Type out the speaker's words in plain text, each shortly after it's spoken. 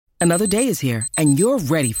Another day is here, and you're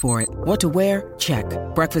ready for it. What to wear? Check.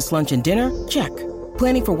 Breakfast, lunch, and dinner? Check.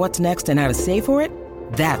 Planning for what's next and how to save for it?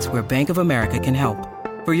 That's where Bank of America can help.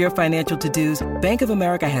 For your financial to-dos, Bank of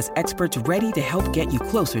America has experts ready to help get you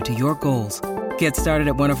closer to your goals. Get started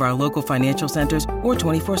at one of our local financial centers or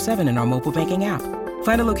 24/7 in our mobile banking app.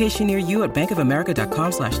 Find a location near you at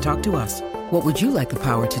bankofamerica.com/talktous. What would you like the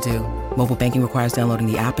power to do? Mobile banking requires downloading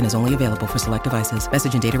the app and is only available for select devices.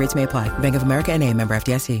 Message and data rates may apply. Bank of America N.A., member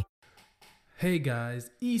FDIC. Hey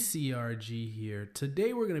guys, ECRG here.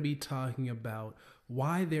 Today we're going to be talking about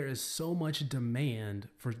why there is so much demand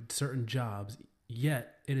for certain jobs,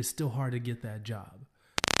 yet it is still hard to get that job.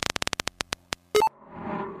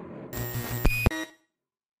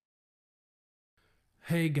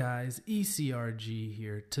 Hey guys, ECRG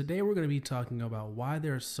here. Today we're going to be talking about why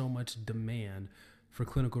there is so much demand for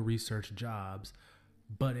clinical research jobs,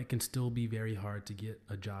 but it can still be very hard to get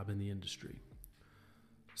a job in the industry.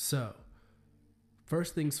 So,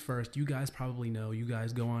 first things first, you guys probably know, you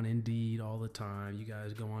guys go on Indeed all the time, you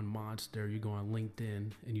guys go on Monster, you go on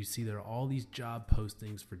LinkedIn, and you see there are all these job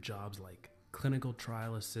postings for jobs like clinical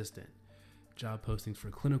trial assistant, job postings for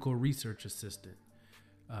clinical research assistant,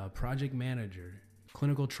 project manager,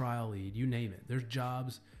 clinical trial lead, you name it. There's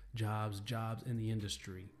jobs in the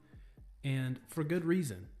industry. And for good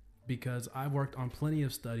reason, because I've worked on plenty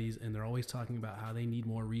of studies and they're always talking about how they need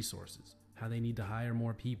more resources, how they need to hire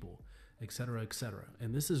more people, et cetera, et cetera.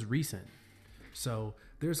 And this is recent. So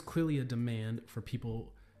there's clearly a demand for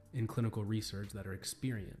people in clinical research that are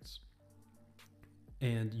experienced.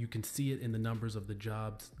 And you can see it in the numbers of the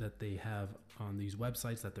jobs that they have on these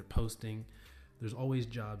websites that they're posting. There's always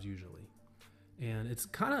jobs usually. And it's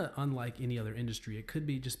kind of unlike any other industry. It could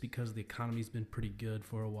be just because the economy's been pretty good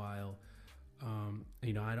for a while.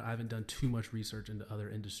 I haven't done too much research into other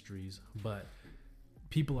industries, but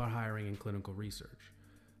people are hiring in clinical research.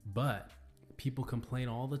 But people complain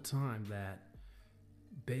all the time that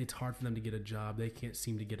it's hard for them to get a job. They can't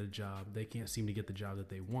seem to get a job. They can't seem to get the job that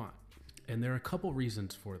they want. And there are a couple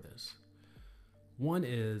reasons for this. One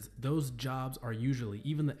is those jobs are usually,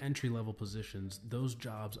 even the entry-level positions, those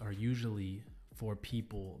jobs are usually for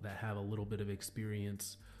people that have a little bit of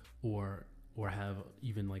experience or have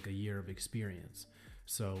even like a year of experience.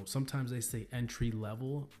 So sometimes they say entry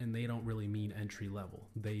level and they don't really mean entry level.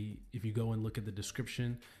 If you go and look at the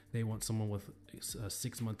description, they want someone with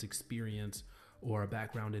 6 months experience or a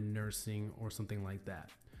background in nursing or something like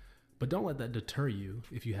that. But don't let that deter you.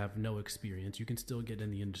 If you have no experience, you can still get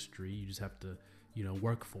in the industry. You just have to,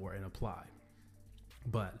 work for it and apply.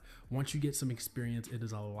 But once you get some experience, it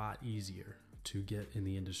is a lot easier to get in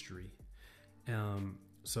the industry.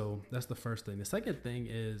 So that's the first thing. The second thing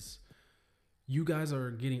is you guys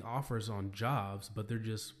are getting offers on jobs, but they're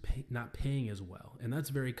just not paying as well. And that's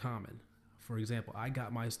very common. For example, I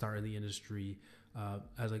got my start in the industry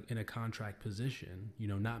in a contract position,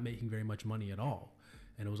 not making very much money at all.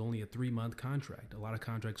 And it was only a 3-month contract. A lot of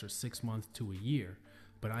contracts are 6 months to a year.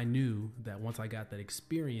 But I knew that once I got that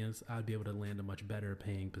experience, I'd be able to land a much better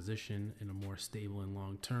paying position in a more stable and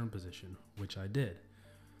long-term position, which I did.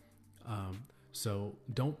 So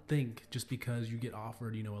don't think just because you get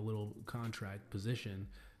offered, a little contract position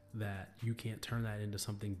that you can't turn that into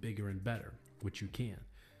something bigger and better, which you can.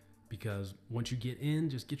 Because once you get in,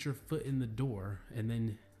 just get your foot in the door, and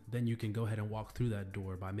then you can go ahead and walk through that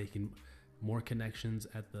door by making more connections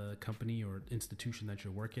at the company or institution that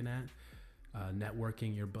you're working at,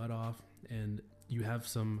 networking your butt off, and you have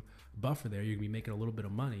some buffer there. You're gonna be making a little bit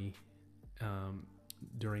of money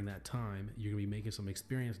during that time. You're gonna be making some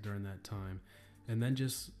experience during that time, and then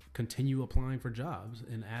just continue applying for jobs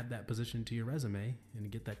and add that position to your resume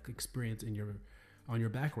and get that experience on your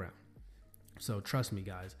background. So trust me,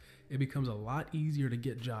 guys, it becomes a lot easier to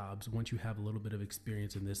get jobs once you have a little bit of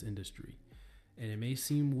experience in this industry. And it may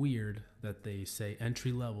seem weird that they say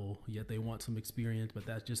entry level, yet they want some experience, but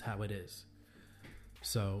that's just how it is.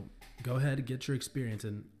 So go ahead and get your experience.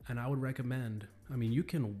 And I would recommend, you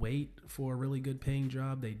can wait for a really good paying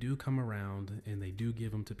job. They do come around and they do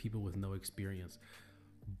give them to people with no experience.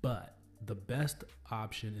 But the best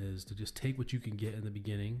option is to just take what you can get in the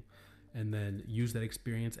beginning and then use that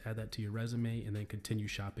experience, add that to your resume, and then continue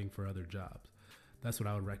shopping for other jobs. That's what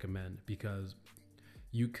I would recommend, because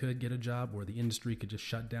you could get a job where the industry could just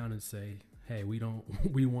shut down and say, hey, we don't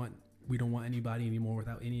want anybody anymore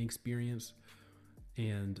without any experience.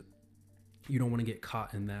 And you don't want to get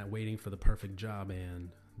caught in that waiting for the perfect job, and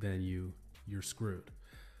then you're screwed.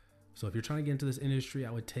 So if you're trying to get into this industry,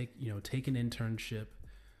 I would take an internship,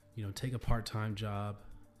 take a part-time job,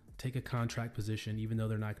 take a contract position, even though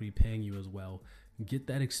they're not going to be paying you as well. Get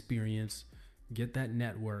that experience, get that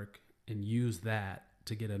network, and use that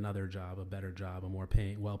to get another job, a better job, a more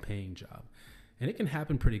well-paying job. And it can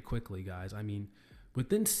happen pretty quickly, guys. I mean,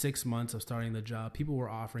 within 6 months of starting the job, people were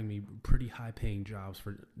offering me pretty high-paying jobs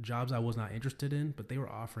for jobs I was not interested in, but they were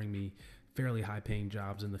offering me fairly high-paying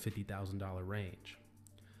jobs in the $50,000 range.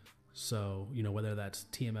 So, whether that's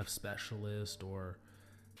TMF specialist or,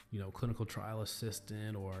 clinical trial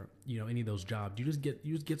assistant or, any of those jobs, you just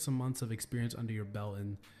get some months of experience under your belt,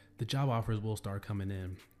 and the job offers will start coming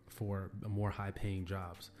in for more high-paying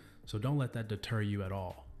jobs. So don't let that deter you at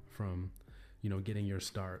all from, getting your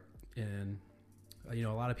start. And a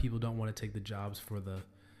lot of people don't want to take the jobs for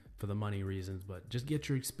the money reasons, but just get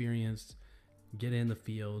your experience, get in the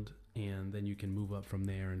field, and then you can move up from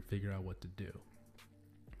there and figure out what to do.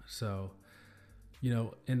 So,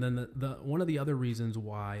 and then the one of the other reasons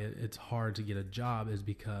why it's hard to get a job is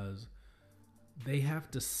because they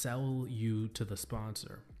have to sell you to the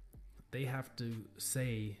sponsor. They have to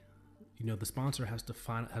say, the sponsor has the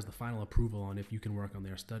final approval on if you can work on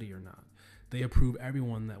their study or not. They approve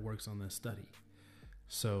everyone that works on this study.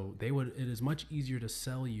 So it is much easier to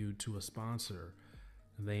sell you to a sponsor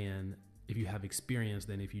than if you have experience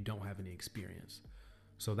than if you don't have any experience.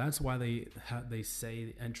 So that's why they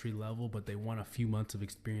say entry level, but they want a few months of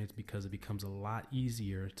experience because it becomes a lot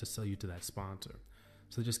easier to sell you to that sponsor.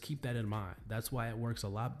 So just keep that in mind. That's why it works a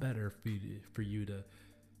lot better for you to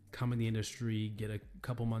come in the industry, get a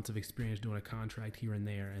couple months of experience doing a contract here and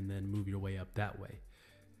there, and then move your way up that way,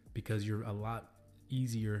 because you're a lot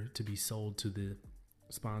easier to be sold to the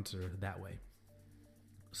sponsor that way.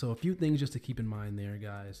 So a few things just to keep in mind there,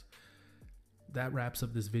 guys. That wraps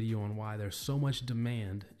up this video on why there's so much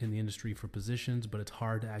demand in the industry for positions, but it's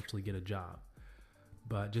hard to actually get a job.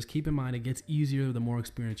 But just keep in mind, it gets easier the more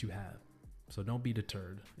experience you have. So don't be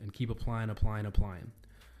deterred and keep applying.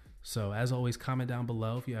 So as always, comment down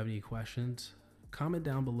below if you have any questions. Comment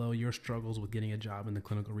down below your struggles with getting a job in the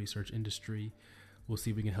clinical research industry. We'll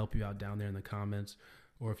see if we can help you out down there in the comments.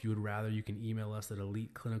 Or if you would rather, you can email us at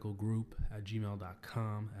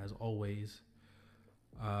eliteclinicalgroup@gmail.com. As always,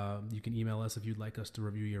 you can email us if you'd like us to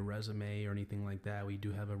review your resume or anything like that. We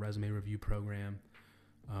do have a resume review program.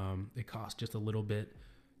 It costs just a little bit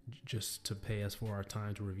just to pay us for our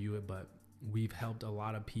time to review it, but we've helped a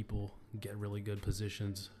lot of people get really good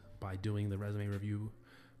positions by doing the resume review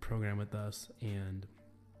program with us. And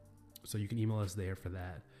so you can email us there for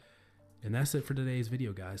that. And that's it for today's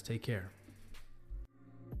video, guys. Take care.